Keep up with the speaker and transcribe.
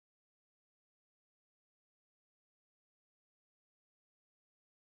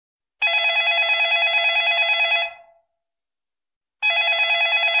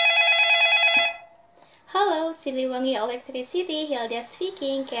Siliwangi Electricity, Hilda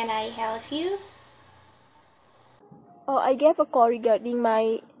speaking. Can I help you? Oh, I gave a call regarding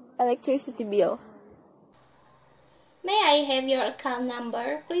my electricity bill. May I have your account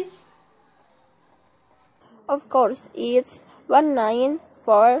number, please? Of course, it's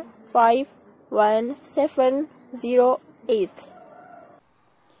 194517008.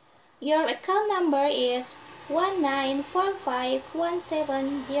 Your account number is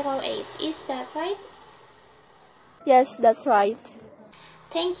 19451708. Is that right? Yes, that's right.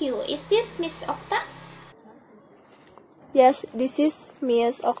 Thank you. Is this Miss Okta? Yes, this is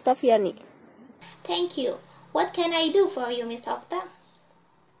Miss Oktaviani. Thank you. What can I do for you, Miss Okta?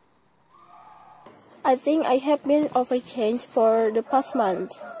 I think I have been overcharged for the past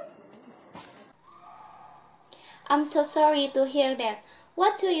month. I'm so sorry to hear that.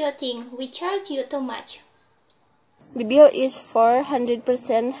 What do you think? We charge you too much. The bill is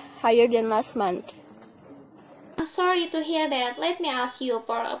 400% higher than last month. I'm sorry to hear that. Let me ask you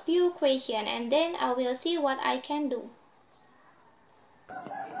for a few questions and then I will see what I can do.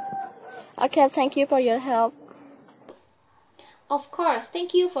 Okay, thank you for your help. Of course,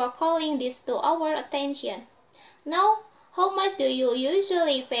 thank you for calling this to our attention. Now, how much do you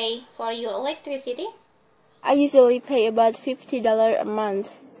usually pay for your electricity? I usually pay about $50 a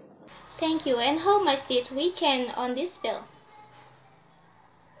month. Thank you. And how much did we change on this bill?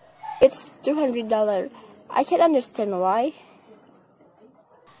 It's $200. I can't understand why.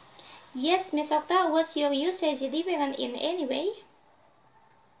 Yes, Miss Okta, was your usage different in any way?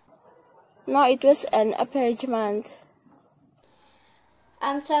 No, it was an average month.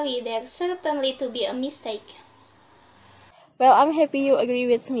 I'm sorry, there's certainly to be a mistake. Well, I'm happy you agree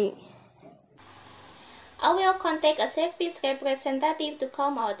with me. I will contact a service representative to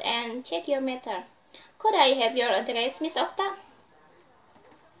come out and check your matter. Could I have your address, Miss Okta?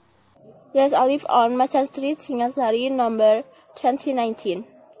 Yes, I live on Macan Street, Singasari, number 2019.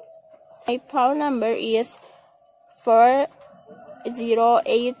 My phone number is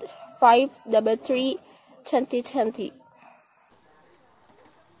 408-533-2020.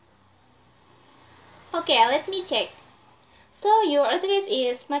 Okay, let me check. So your address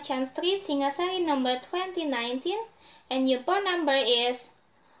is Macan Street, Singasari, number 2019, and your phone number is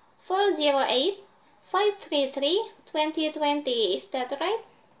 408-533-2020. Is that right?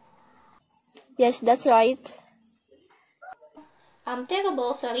 Yes, that's right. I'm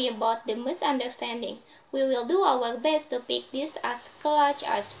terribly sorry about the misunderstanding. We will do our best to fix this as clutch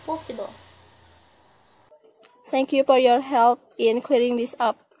as possible. Thank you for your help in clearing this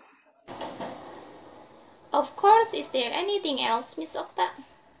up. Of course, is there anything else, Miss Okta?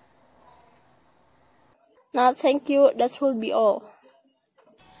 No, thank you. That will be all.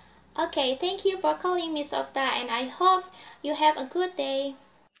 Okay, thank you for calling Miss Okta and I hope you have a good day.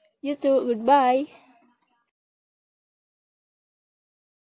 You too. Goodbye.